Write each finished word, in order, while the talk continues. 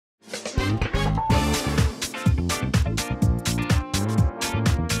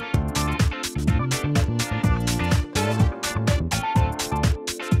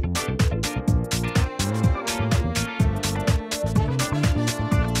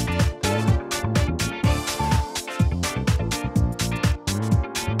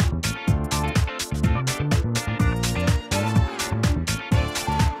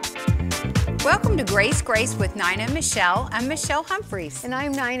Welcome to Grace with Nina and Michelle. I'm Michelle Humphreys. And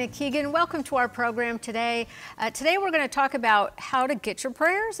I'm Nina Keegan. Welcome to our program today. Today we're going to talk about how to get your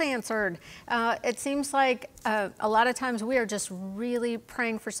prayers answered. It seems like a lot of times we are just really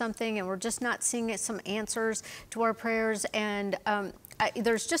praying for something and we're just not seeing some answers to our prayers. And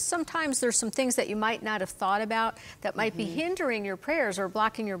there's just sometimes there's some things that you might not have thought about that might be hindering your prayers or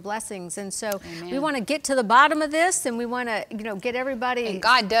blocking your blessings. And so we want to get to the bottom of this, and we want to, get everybody. And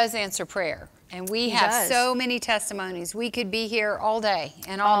God does answer prayer. And we have so many testimonies. We could be here all day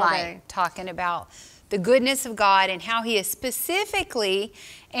and all night talking about the goodness of God and how He has specifically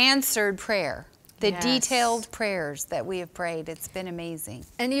answered prayer. The detailed prayers that we have prayed, it's been amazing.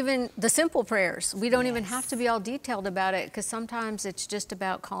 And even the simple prayers, we don't even have to be all detailed about it, because sometimes it's just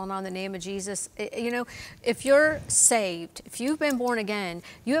about calling on the name of Jesus. If you're saved, if you've been born again,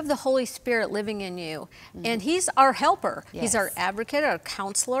 you have the Holy Spirit living in you, and He's our helper. He's our advocate, our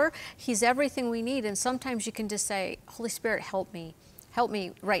counselor. He's everything we need, and sometimes you can just say, Holy Spirit, help me. Help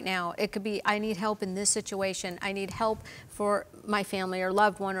me right now. It could be, I need help in this situation. I need help for my family or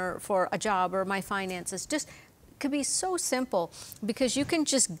loved one, or for a job, or my finances. Just could be so simple, because you can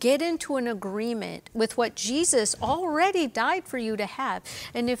just get into an agreement with what Jesus already died for you to have.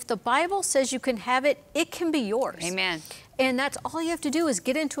 And if the Bible says you can have it, it can be yours. Amen. And that's all you have to do, is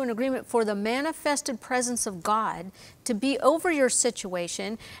get into an agreement for the manifested presence of God to be over your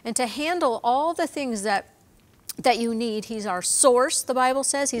situation and to handle all the things that you need. He's our source, the Bible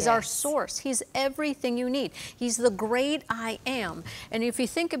says. He's our source. He's everything you need. He's the great I am. And if you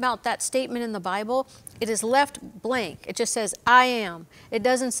think about that statement in the Bible, it is left blank. It just says, I am. It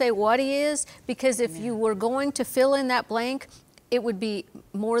doesn't say what He is, because if you were going to fill in that blank, it would be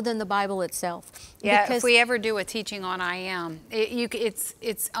more than the Bible itself. Yeah, because if we ever do a teaching on I am,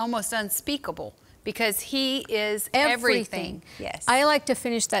 it's almost unspeakable, because He is everything. Yes. I like to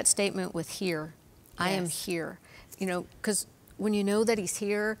finish that statement with here. I am here. Because when you know that He's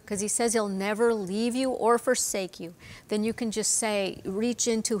here, because He says He'll never leave you or forsake you, then you can just say, reach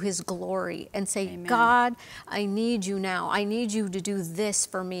into His glory and say, God, I need you now. I need you to do this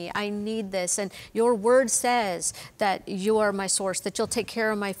for me. I need this. And your word says that you are my source, that you'll take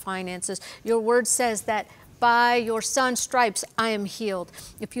care of my finances. Your word says that by your Son's stripes, I am healed.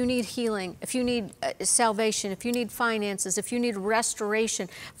 If you need healing, if you need salvation, if you need finances, if you need restoration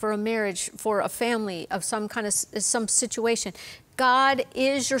for a marriage, for a family of some kind of some situation, God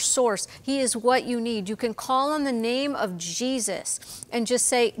is your source. He is what you need. You can call on the name of Jesus and just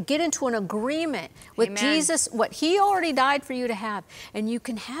say, get into an agreement with Jesus, what He already died for you to have, and you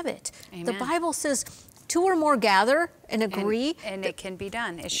can have it. The Bible says, two or more gather and agree. And it can be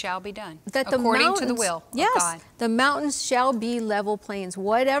done. It shall be done. That according to the will of God. The mountains shall be level plains.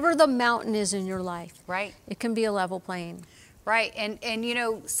 Whatever the mountain is in your life, it can be a level plain. Right.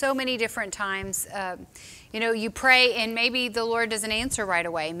 And so many different times, you pray and maybe the Lord doesn't answer right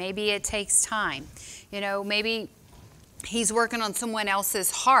away. Maybe it takes time. Maybe He's working on someone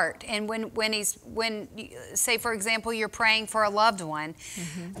else's heart. And when say, for example, you're praying for a loved one,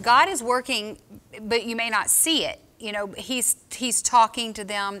 God is working, but you may not see it. He's talking to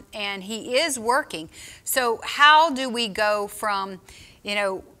them, and He is working. So how do we go from,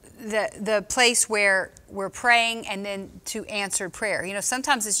 the place where we're praying and then to answered prayer?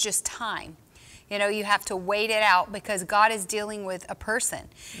 Sometimes it's just time. You have to wait it out, because God is dealing with a person.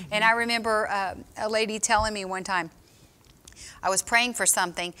 And I remember a lady telling me one time, I was praying for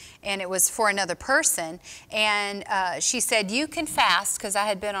something, and it was for another person, and she said, you can fast, because I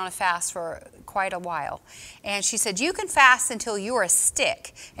had been on a fast for quite a while, and she said, you can fast until you're a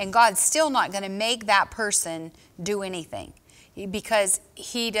stick, and God's still not going to make that person do anything, because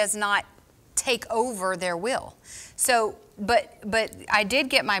He does not take over their will. So, but I did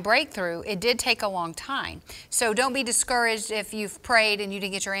get my breakthrough. It did take a long time. So don't be discouraged if you've prayed and you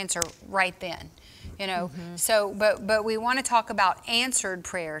didn't get your answer right then. So, but we want to talk about answered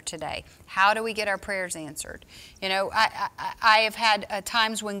prayer today. How do we get our prayers answered? I have had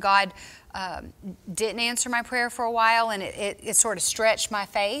times when God didn't answer my prayer for a while, and it sort of stretched my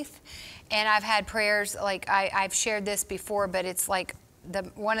faith. And I've had prayers, like I've shared this before, but it's like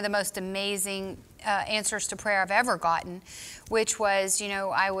one of the most amazing answers to prayer I've ever gotten, which was,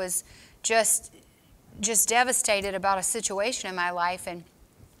 I was just devastated about a situation in my life, and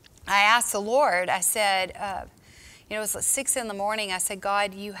I asked the Lord, I said, it was like 6 in the morning. I said,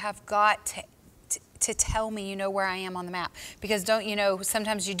 God, you have got to tell me, where I am on the map. Because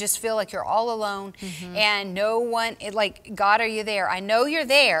sometimes you just feel like you're all alone and no one, like, God, are you there? I know you're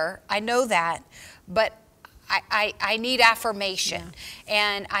there. I know that. But I need affirmation.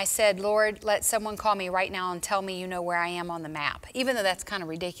 And I said, Lord, let someone call me right now and tell me you know where I am on the map. Even though that's kind of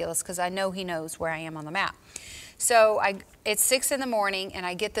ridiculous because I know he knows where I am on the map. So it's 6 in the morning and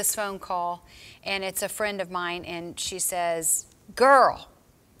I get this phone call and it's a friend of mine and she says, girl,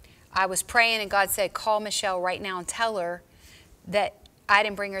 I was praying and God said, call Michelle right now and tell her that I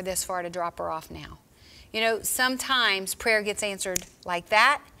didn't bring her this far to drop her off now. You know, sometimes prayer gets answered like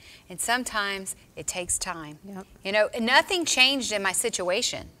that. And sometimes it takes time. Yep. You know, nothing changed in my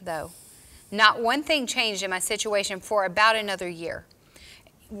situation, though. Not one thing changed in my situation for about another year.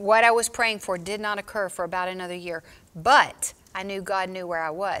 What I was praying for did not occur for about another year. But I knew God knew where I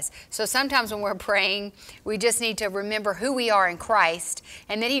was. So sometimes when we're praying, we just need to remember who we are in Christ.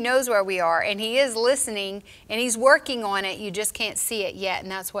 And then He knows where we are. And He is listening. And He's working on it. You just can't see it yet.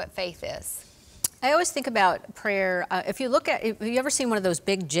 And that's what faith is. I always think about prayer. If you ever seen one of those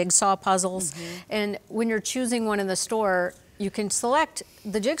big jigsaw puzzles? And when you're choosing one in the store, you can select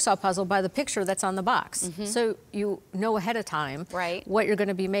the jigsaw puzzle by the picture that's on the box. So you know ahead of time what you're going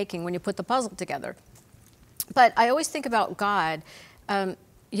to be making when you put the puzzle together. But I always think about God.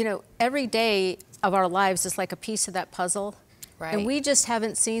 You know, every day of our lives is like a piece of that puzzle. And we just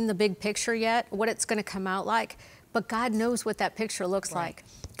haven't seen the big picture yet, what it's going to come out like. But God knows what that picture looks like.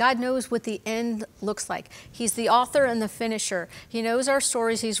 God knows what the end looks like. He's the author and the finisher. He knows our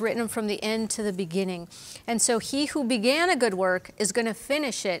stories. He's written them from the end to the beginning. And so He who began a good work is going to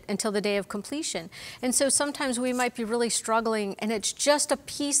finish it until the day of completion. And so sometimes we might be really struggling and it's just a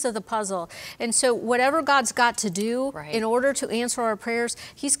piece of the puzzle. And so whatever God's got to do in order to answer our prayers,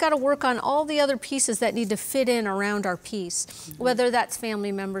 He's got to work on all the other pieces that need to fit in around our peace. Whether that's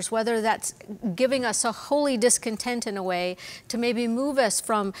family members, whether that's giving us a holy discontent in a way to maybe move us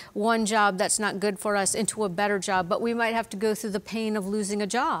from one job that's not good for us into a better job, but we might have to go through the pain of losing a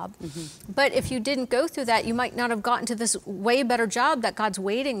job. But if you didn't go through that, you might not have gotten to this way better job that God's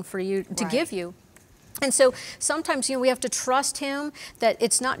waiting for you to give you. And so sometimes, you know, we have to trust Him that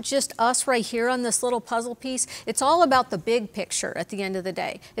it's not just us right here on this little puzzle piece. It's all about the big picture at the end of the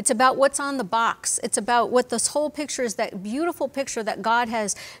day. It's about what's on the box. It's about what this whole picture is, that beautiful picture that God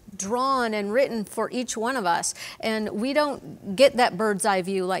has drawn and written for each one of us. And we don't get that bird's eye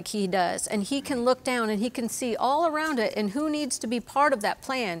view like He does. And He can look down and He can see all around it and who needs to be part of that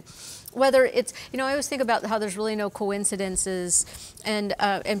plan. Whether it's, you know, I always think about how there's really no coincidences and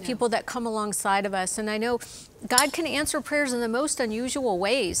people that come alongside of us. And I know God can answer prayers in the most unusual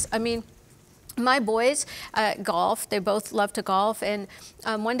ways. I mean, my boys golf. They both love to golf. And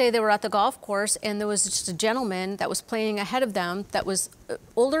one day they were at the golf course and there was just a gentleman that was playing ahead of them that was an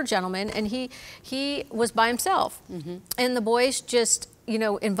older gentleman, and he was by himself. And the boys just, you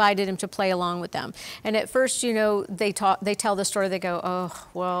know, invited him to play along with them. And at first, you know, they tell the story. They go, oh,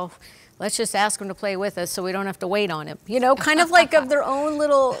 well, let's just ask him to play with us so we don't have to wait on him. You know, kind of like of their own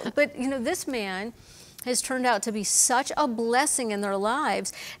little, but you know, this man has turned out to be such a blessing in their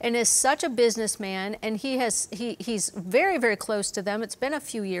lives and is such a businessman, and he's very, very close to them. It's been a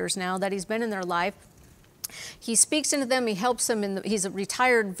few years now that he's been in their life. He speaks into them. He helps them. He's a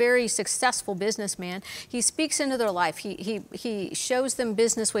retired, very successful businessman. He speaks into their life. He shows them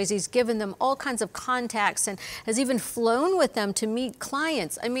business ways. He's given them all kinds of contacts and has even flown with them to meet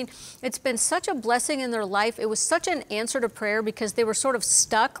clients. I mean, it's been such a blessing in their life. It was such an answer to prayer because they were sort of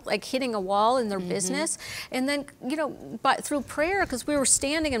stuck, like hitting a wall in their business. And then, you know, but through prayer, because we were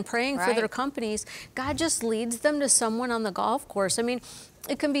standing and praying for their companies, God just leads them to someone on the golf course. I mean,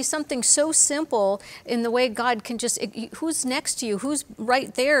 it can be something so simple in the way God can just, who's next to you, who's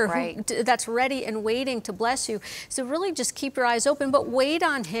right there, who, that's ready and waiting to bless you. So really just keep your eyes open, but wait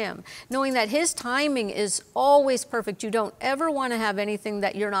on Him, knowing that His timing is always perfect. You don't ever want to have anything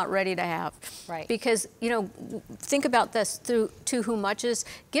that you're not ready to have. Because, you know, think about this, to whom much is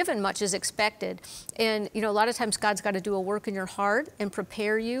given, much is expected. And, you know, a lot of times God's got to do a work in your heart and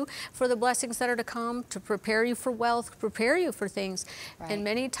prepare you for the blessings that are to come, to prepare you for wealth, prepare you for things. And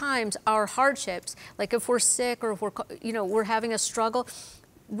many times our hardships, like if we're sick or if we're, you know, we're having a struggle,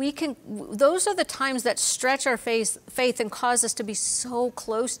 those are the times that stretch our faith and cause us to be so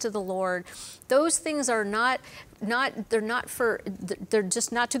close to the Lord. Those things are they're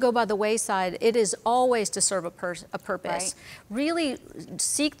just not to go by the wayside. It is always to serve a purpose. Really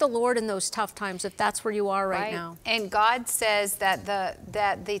seek the Lord in those tough times if that's where you are right now. And God says that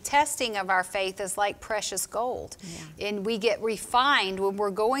the testing of our faith is like precious gold. And we get refined when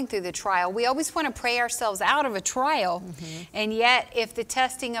we're going through the trial. We always want to pray ourselves out of a trial. And yet if the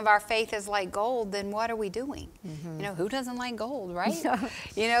testing of our faith is like gold, then what are we doing? You know, who doesn't like gold, right?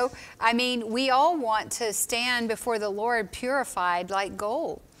 You know, I mean, we all want to stand before the Lord purified like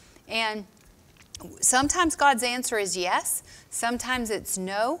gold. And sometimes God's answer is yes, sometimes it's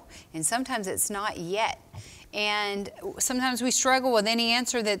no, and sometimes it's not yet. And sometimes we struggle with any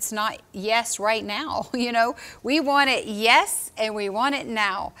answer that's not yes right now. You know, we want it yes, and we want it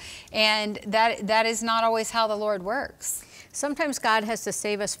now. And that is not always how the Lord works. Sometimes God has to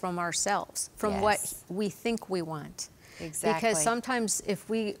save us from ourselves, from Yes. what we think we want. Exactly. Because sometimes if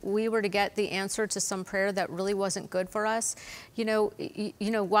we were to get the answer to some prayer that really wasn't good for us, you know,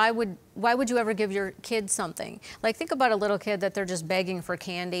 why would you ever give your kid something? Like, think about a little kid that they're just begging for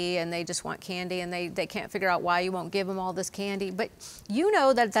candy and they just want candy, and they can't figure out why you won't give them all this candy. But you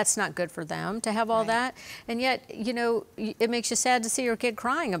know that that's not good for them to have all Right. that. And yet, you know, it makes you sad to see your kid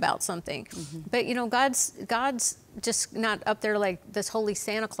crying about something. But, you know, God's just not up there like this holy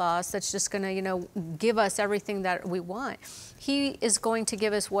Santa Claus that's just going to, you know, give us everything that we want. He is going to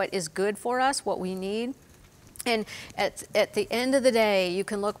give us what is good for us, what we need. And at the end of the day, you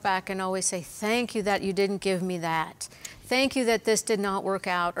can look back and always say, thank you that you didn't give me that. Thank you that this did not work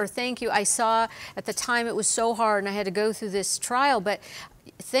out. Or thank you, I saw at the time it was so hard and I had to go through this trial, but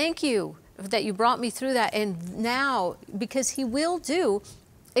thank you that you brought me through that. And now, because He will do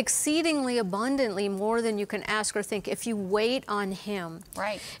exceedingly abundantly more than you can ask or think if you wait on Him.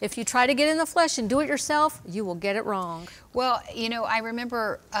 Right. If you try to get in the flesh and do it yourself, you will get it wrong. Well, you know, I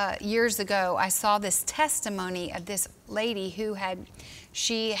remember years ago, I saw this testimony of this lady who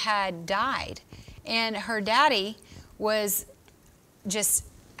she had died, and her daddy was just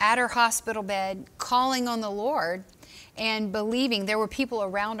at her hospital bed calling on the Lord and believing. There were people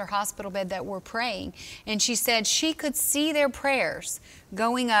around her hospital bed that were praying, and she said she could see their prayers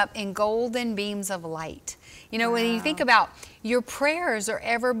going up in golden beams of light. You know, when you think about your prayers are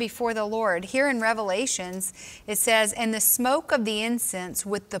ever before the Lord. Here in Revelations, it says, and the smoke of the incense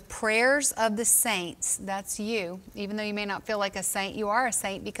with the prayers of the saints, that's you. Even though you may not feel like a saint, you are a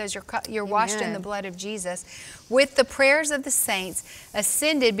saint because you're washed in the blood of Jesus. With the prayers of the saints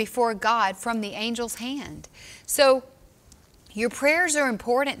ascended before God from the angel's hand. So your prayers are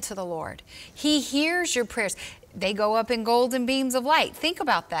important to the Lord. He hears your prayers. They go up in golden beams of light. Think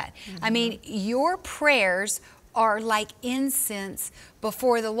about that. I mean, your prayers are like incense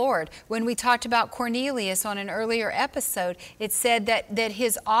before the Lord. When we talked about Cornelius on an earlier episode, it said that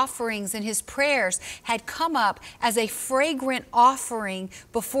his offerings and his prayers had come up as a fragrant offering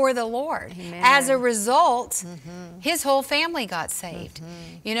before the Lord. Amen. As a result, his whole family got saved.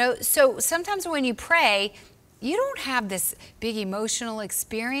 You know, so sometimes when you pray, you don't have this big emotional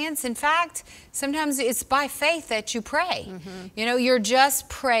experience. In fact, sometimes it's by faith that you pray. You know, you're just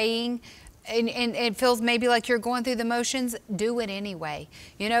praying, and it feels maybe like you're going through the motions. Do it anyway.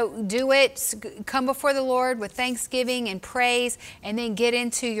 You know, do it. Come before the Lord with thanksgiving and praise, and then get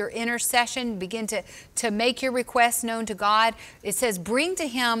into your intercession. Begin to make your requests known to God. It says, bring to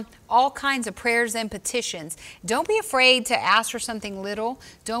Him all kinds of prayers and petitions. Don't be afraid to ask for something little.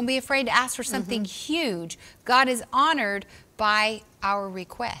 Don't be afraid to ask for something huge. God is honored by our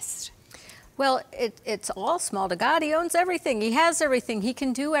request. Well, it's all small to God. He owns everything. He has everything. He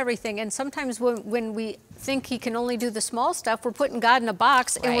can do everything. And sometimes when we think He can only do the small stuff, we're putting God in a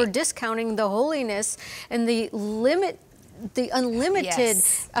box, and we're discounting the holiness and the unlimited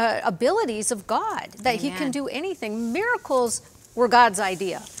abilities of God, that He can do anything. Miracles were God's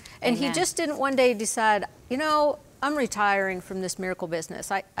idea. And He just didn't one day decide, you know, I'm retiring from this miracle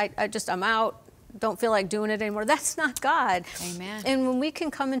business. I'm out. Don't feel like doing it anymore. That's not God. Amen. And when we can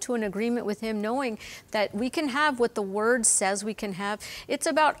come into an agreement with Him, knowing that we can have what the Word says we can have, it's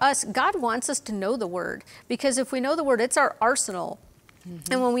about us. God wants us to know the Word, because if we know the Word, it's our arsenal.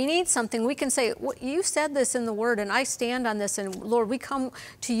 And when we need something, we can say, well, you said this in the Word, and I stand on this. And Lord, we come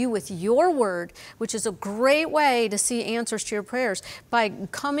to you with your Word, which is a great way to see answers to your prayers, by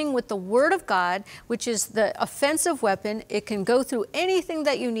coming with the Word of God, which is the offensive weapon. It can go through anything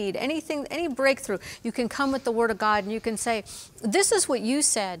that you need, any breakthrough. You can come with the Word of God, and you can say, this is what you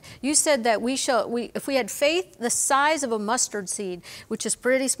said. You said that if we had faith the size of a mustard seed, which is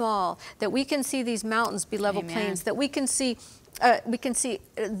pretty small, that we can see these mountains be level plains, that we can see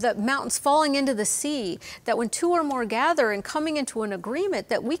the mountains falling into the sea, that when two or more gather and coming into an agreement,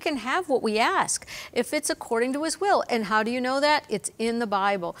 that we can have what we ask if it's according to His will. And how do you know that? It's in the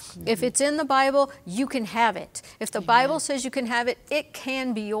Bible. If it's in the Bible, you can have it. If the Bible says you can have it, it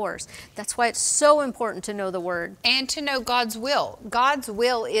can be yours. That's why it's so important to know the Word. And to know God's will. God's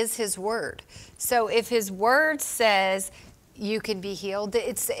will is His Word. So if His Word says you can be healed,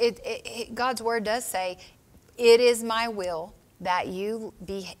 God's Word does say, it is my will that you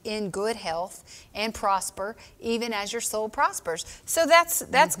be in good health and prosper, even as your soul prospers. So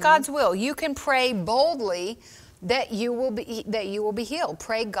that's God's will. You can pray boldly that you will be healed.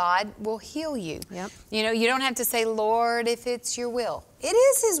 Pray God will heal you. Yep. You know, you don't have to say, Lord, if it's your will. It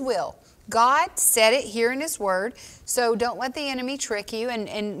is his will. God said it here in his word. So don't let the enemy trick you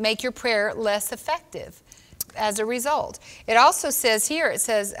and make your prayer less effective as a result. It also says here, it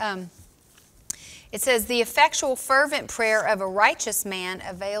says, the effectual fervent prayer of a righteous man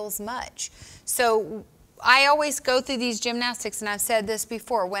avails much. So I always go through these gymnastics, and I've said this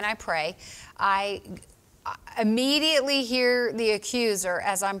before. When I pray, I immediately hear the accuser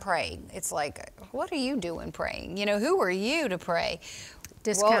as I'm praying. It's like, what are you doing praying? You know, who are you to pray?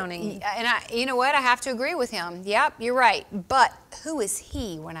 Discounting. Well, and you know what? I have to agree with him. Yep, you're right. But who is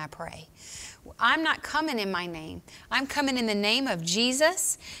he when I pray? I'm not coming in my name. I'm coming in the name of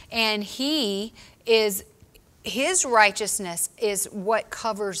Jesus, and his righteousness is what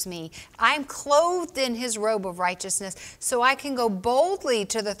covers me. I'm clothed in his robe of righteousness, so I can go boldly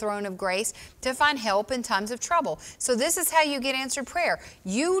to the throne of grace to find help in times of trouble. So this is how you get answered prayer.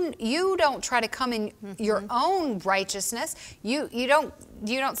 You don't try to come in your own righteousness. You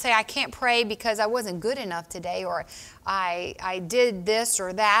don't say, I can't pray because I wasn't good enough today, or I did this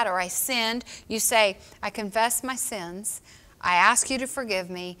or that, or I sinned. You say, I confess my sins. I ask you to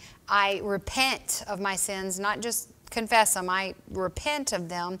forgive me. I repent of my sins, not just confess them. I repent of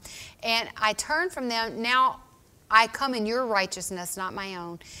them, and I turn from them. Now I come in your righteousness, not my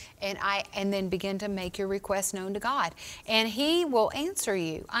own, and then begin to make your request known to God, and he will answer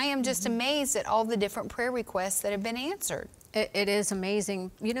you. I am just amazed at all the different prayer requests that have been answered. It is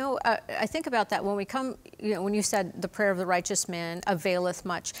amazing. You know, I think about that when we come, you know, when you said the prayer of the righteous man availeth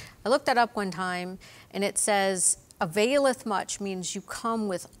much. I looked that up one time, and it says, availeth much means you come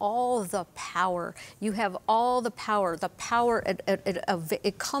with all the power. You have all the power. The power,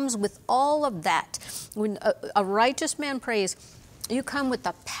 it comes with all of that. When a righteous man prays, you come with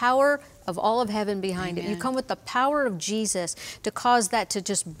the power of all of heaven behind it. You come with the power of Jesus to cause that to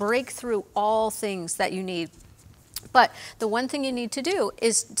just break through all things that you need. But the one thing you need to do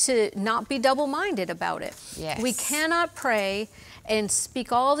is to not be double-minded about it. Yes. We cannot pray and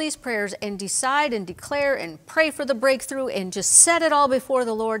speak all these prayers and decide and declare and pray for the breakthrough and just set it all before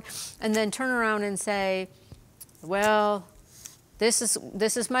the Lord and then turn around and say, well, this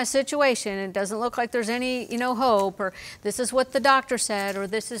is my situation. It doesn't look like there's any, you know, hope, or this is what the doctor said, or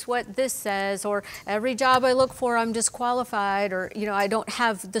this is what this says, or every job I look for, I'm disqualified, or, you know, I don't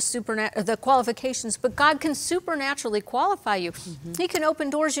have the qualifications. But God can supernaturally qualify you. He can open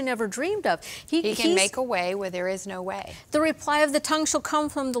doors you never dreamed of. He can make a way where there is no way. The reply of the tongue shall come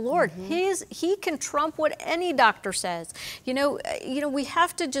from the Lord. He can trump what any doctor says. You know, we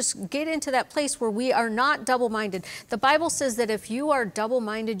have to just get into that place where we are not double-minded. The Bible says that if you are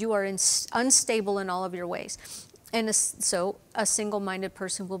double-minded, you are unstable in all of your ways. And so a single-minded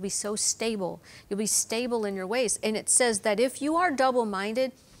person will be so stable. You'll be stable in your ways. And it says that if you are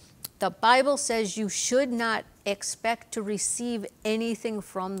double-minded, the Bible says you should not expect to receive anything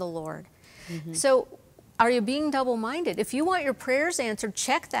from the Lord. So are you being double-minded? If you want your prayers answered,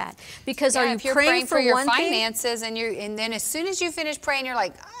 check that. Because are you if you're praying for your one finances thing? and then as soon as you finish praying, you're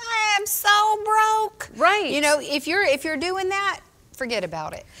like, I am so broke. Right. You know, if you're doing that, forget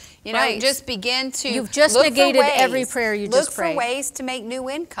about it. You know, just begin to You've just look negated for ways, every prayer you just prayed. Look for ways to make new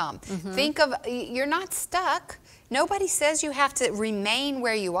income. Think of, you're not stuck. Nobody says you have to remain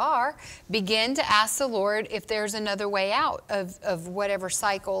where you are. Begin to ask the Lord if there's another way out of whatever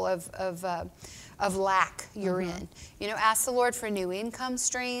cycle of lack you're in. You know, ask the Lord for new income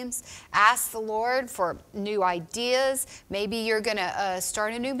streams. Ask the Lord for new ideas. Maybe you're going to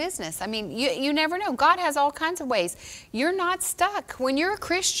start a new business. I mean, you never know. God has all kinds of ways. You're not stuck. When you're a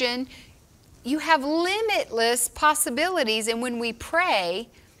Christian, you have limitless possibilities. And when we pray,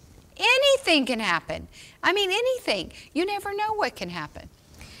 anything can happen. I mean, anything. You never know what can happen.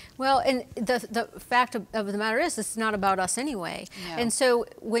 Well, and the fact of the matter is, it's not about us anyway. No. And so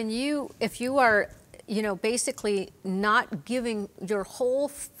if you are, you know, basically not giving your whole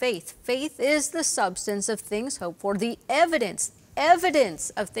faith, faith is the substance of things hoped for, the evidence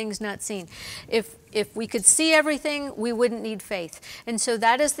of things not seen. If we could see everything, we wouldn't need faith. And so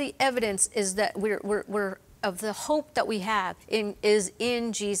that is the evidence, is that we're of the hope that we have is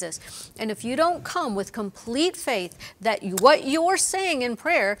in Jesus. And if you don't come with complete faith that what you're saying in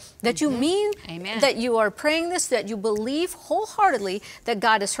prayer, that you mean, that you are praying this, that you believe wholeheartedly that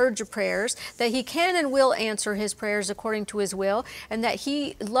God has heard your prayers, that He can and will answer His prayers according to His will, and that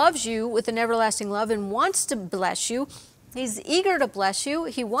He loves you with an everlasting love and wants to bless you. He's eager to bless you.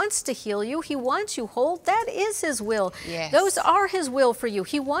 He wants to heal you. He wants you whole. That is His will. Yes. Those are His will for you.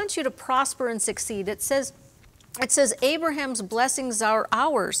 He wants you to prosper and succeed. It says It says Abraham's blessings are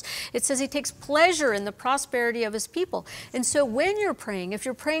ours. It says he takes pleasure in the prosperity of his people. And so when you're praying, if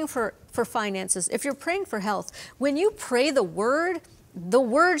you're praying for finances, if you're praying for health, when you pray the word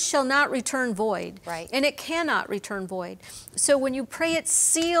shall not return void. Right. And it cannot return void. So when you pray it,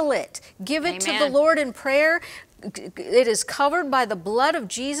 seal it. Give it to the Amen. Lord in prayer. It is covered by the blood of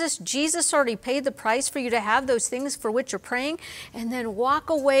Jesus. Jesus already paid the price for you to have those things for which you're praying. And then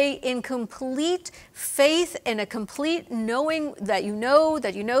walk away in complete faith and a complete knowing that you know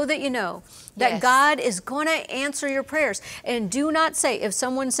that you know that you know that Yes. God is going to answer your prayers. And do not say, if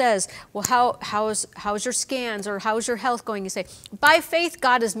someone says, well, how's your scans or how's your health going? You say, by faith,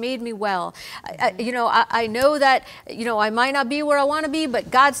 God has made me well. I know that, I might not be where I want to be,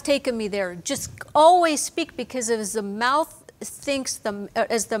 but God's taken me there. Just always speak, because as the mind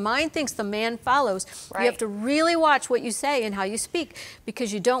thinks, the man follows. Right. You have to really watch what you say and how you speak,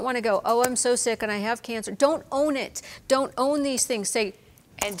 because you don't want to go, oh, I'm so sick and I have cancer. Don't own it. Don't own these things. Say,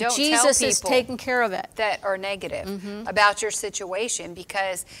 and don't Jesus tell is people taking care of it. that are negative about your situation,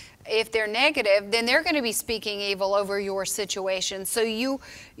 because if they're negative, then they're going to be speaking evil over your situation. So you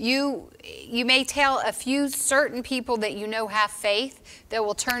may tell a few certain people that you know have faith that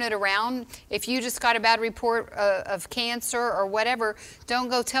will turn it around. If you just got a bad report of cancer or whatever, don't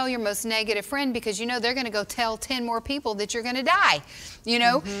go tell your most negative friend, because you know they're going to go tell 10 more people that you're going to die.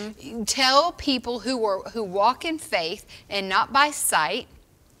 Tell people who walk in faith and not by sight,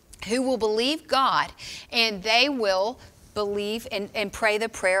 who will believe God, and they will believe and pray the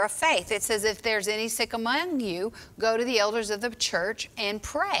prayer of faith. It says, if there's any sick among you, go to the elders of the church and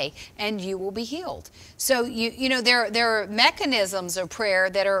pray, and you will be healed. So there are mechanisms of prayer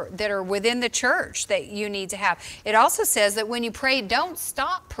that are within the church that you need to have. It also says that when you pray, don't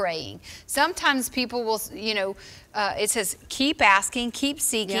stop praying. Sometimes people will, it says keep asking, keep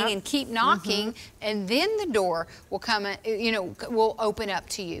seeking, and keep knocking, and then the door will come, will open up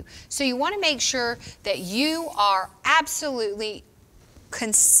to you. So you want to make sure that you are absolutely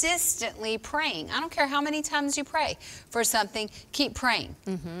consistently praying. I don't care how many times you pray for something, keep praying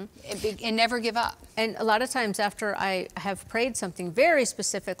and never give up. And a lot of times after I have prayed something very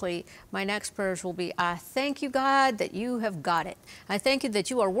specifically, my next prayers will be, I thank you, God, that you have got it. I thank you that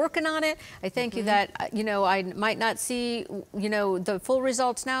you are working on it. I thank you that, I might not see, the full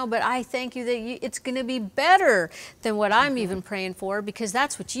results now, but I thank you that it's going to be better than what I'm even praying for, because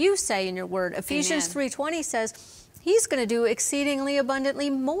that's what you say in your word. Ephesians 3:20 says, He's going to do exceedingly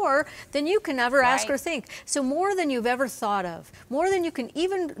abundantly more than you can ever ask or think. So more than you've ever thought of, more than you can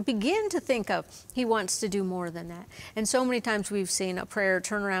even begin to think of, He wants to do more than that. And so many times we've seen a prayer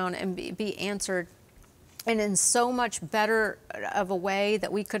turn around and be answered, and in so much better of a way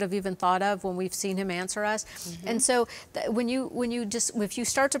that we could have even thought of when we've seen Him answer us. And so if you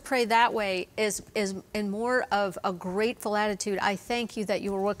start to pray that way, is in more of a grateful attitude. I thank you that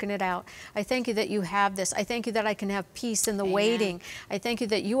you are working it out. I thank you that you have this. I thank you that I can have peace in the waiting. I thank you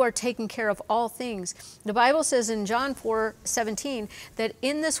that you are taking care of all things. The Bible says in John 4:17 that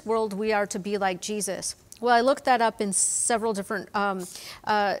in this world we are to be like Jesus. Well, I looked that up in several different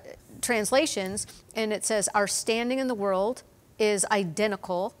translations, and it says our standing in the world is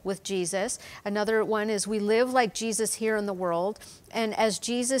identical with Jesus. Another one is we live like Jesus here in the world, and as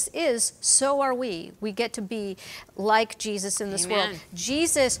Jesus is, so are we. We get to be like Jesus in this world.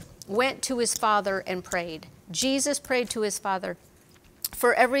 Jesus went to His Father and prayed. Jesus prayed to His Father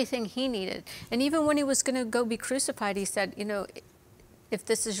for everything He needed. And even when He was going to go be crucified, He said, if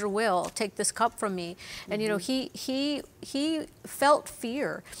this is your will, take this cup from me. And he felt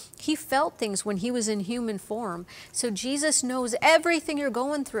fear. He felt things when He was in human form. So Jesus knows everything you're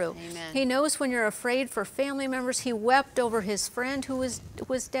going through. Amen. He knows when you're afraid for family members. He wept over his friend who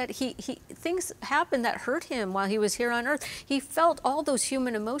was dead. Things happened that hurt him while He was here on earth. He felt all those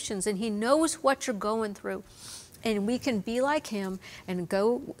human emotions, and He knows what you're going through. And we can be like Him and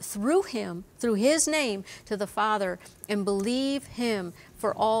go through Him, through His name, to the Father and believe Him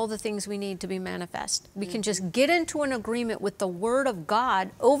for all the things we need to be manifest. We can just get into an agreement with the Word of God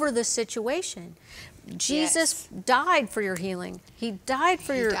over the situation. Jesus died for your healing. He died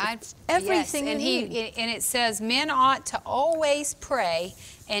for everything you need. And it says men ought to always pray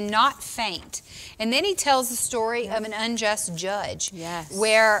and not faint. And then He tells the story of an unjust judge,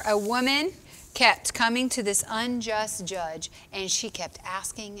 where a woman kept coming to this unjust judge, and she kept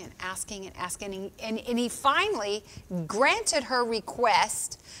asking and asking and asking, and He finally granted her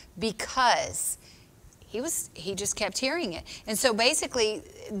request because he just kept hearing it. And so basically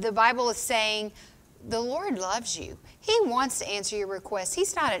the Bible is saying the Lord loves you. He wants to answer your requests.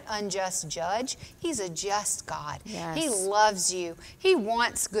 He's not an unjust judge. He's a just God. Yes. He loves you. He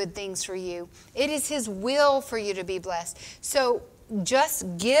wants good things for you. It is His will for you to be blessed. So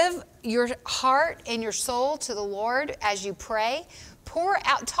just give your heart and your soul to the Lord as you pray. Pour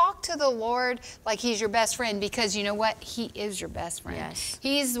out, talk to the Lord like He's your best friend, because you know what? He is your best friend. Yes.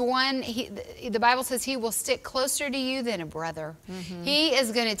 He's the one, the Bible says He will stick closer to you than a brother. Mm-hmm. He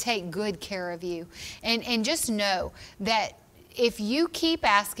is going to take good care of you. And just know that if you keep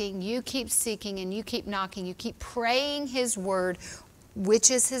asking, you keep seeking, and you keep knocking, you keep praying His word,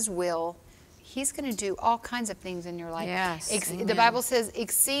 which is His will, He's going to do all kinds of things in your life. Yes. The Bible says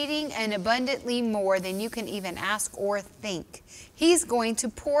exceeding and abundantly more than you can even ask or think. He's going to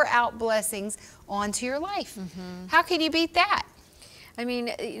pour out blessings onto your life. Mm-hmm. How can you beat that? I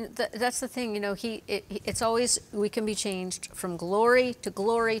mean, that's the thing, you know, it's always, we can be changed from glory to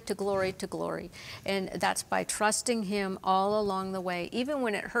glory to glory to glory. And that's by trusting Him all along the way, even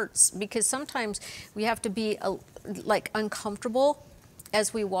when it hurts, because sometimes we have to be like uncomfortable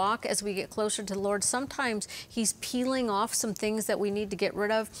as we walk, as we get closer to the Lord. Sometimes He's peeling off some things that we need to get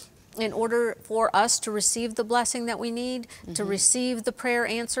rid of in order for us to receive the blessing that we need, mm-hmm. to receive the prayer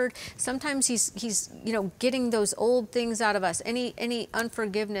answered. Sometimes he's you know, getting those old things out of us, any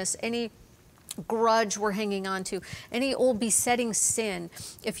unforgiveness, any grudge we're hanging on to, any old besetting sin.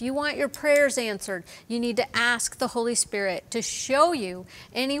 If you want your prayers answered, you need to ask the Holy Spirit to show you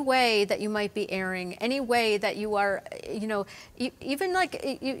any way that you might be erring, any way that you are, you know, even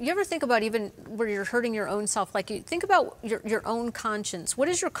like, you ever think about even where you're hurting your own self, like you think about your own conscience. What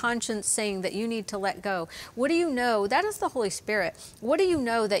is your conscience saying that you need to let go? What do you know? That is the Holy Spirit. What do you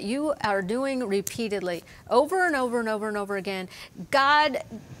know that you are doing repeatedly, over and over and over and over again? God,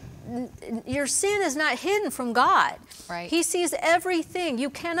 your sin is not hidden from God. Right. He sees everything. You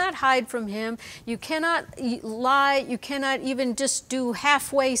cannot hide from Him. You cannot lie. You cannot even just do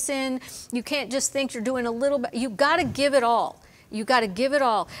halfway sin. You can't just think you're doing a little bit. You got to give it all. You got to give it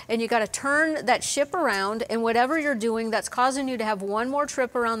all, and you got to turn that ship around, and whatever you're doing that's causing you to have one more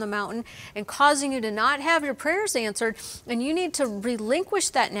trip around the mountain and causing you to not have your prayers answered, and you need to relinquish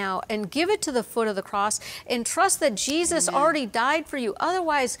that now and give it to the foot of the cross and trust that Jesus Amen. Already died for you.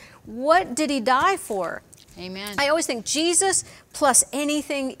 Otherwise, what did He die for? Amen. I always think Jesus plus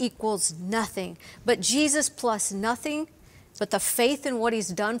anything equals nothing, but Jesus plus nothing, but the faith in what He's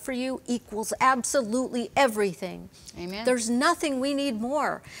done for you equals absolutely everything. Amen. There's nothing we need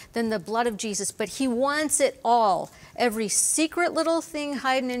more than the blood of Jesus, but He wants it all. Every secret little thing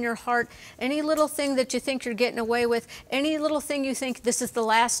hiding in your heart, any little thing that you think you're getting away with, any little thing you think this is the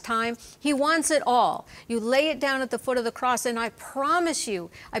last time, He wants it all. You lay it down at the foot of the cross, and I promise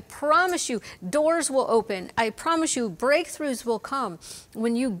you, doors will open. I promise you, breakthroughs will come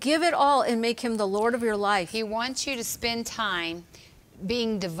when you give it all and make Him the Lord of your life. He wants you to spend time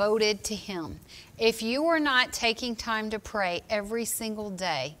being devoted to Him. If you are not taking time to pray every single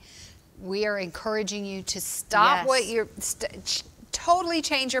day, we are encouraging you to stop Yes. what you're, totally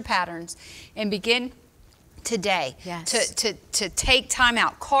change your patterns and begin today Yes. to take time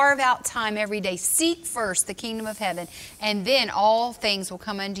out, carve out time every day, seek first the kingdom of heaven, and then all things will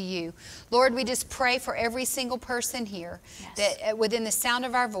come unto you. Lord, we just pray for every single person here, Yes. that within the sound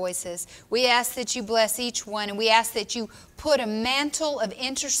of our voices, we ask that you bless each one, and we ask that you put a mantle of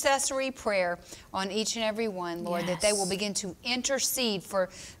intercessory prayer on each and every one, Lord, that they Yes. will begin to intercede for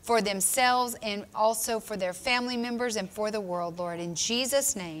themselves and also for their family members and for the world, Lord. In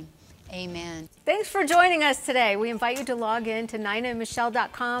Jesus' name, amen. Thanks for joining us today. We invite you to log in to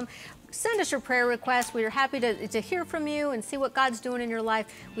NinaandMichelle.com. Send us your prayer requests. We are happy to hear from you and see what God's doing in your life.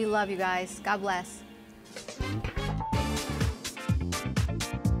 We love you guys. God bless.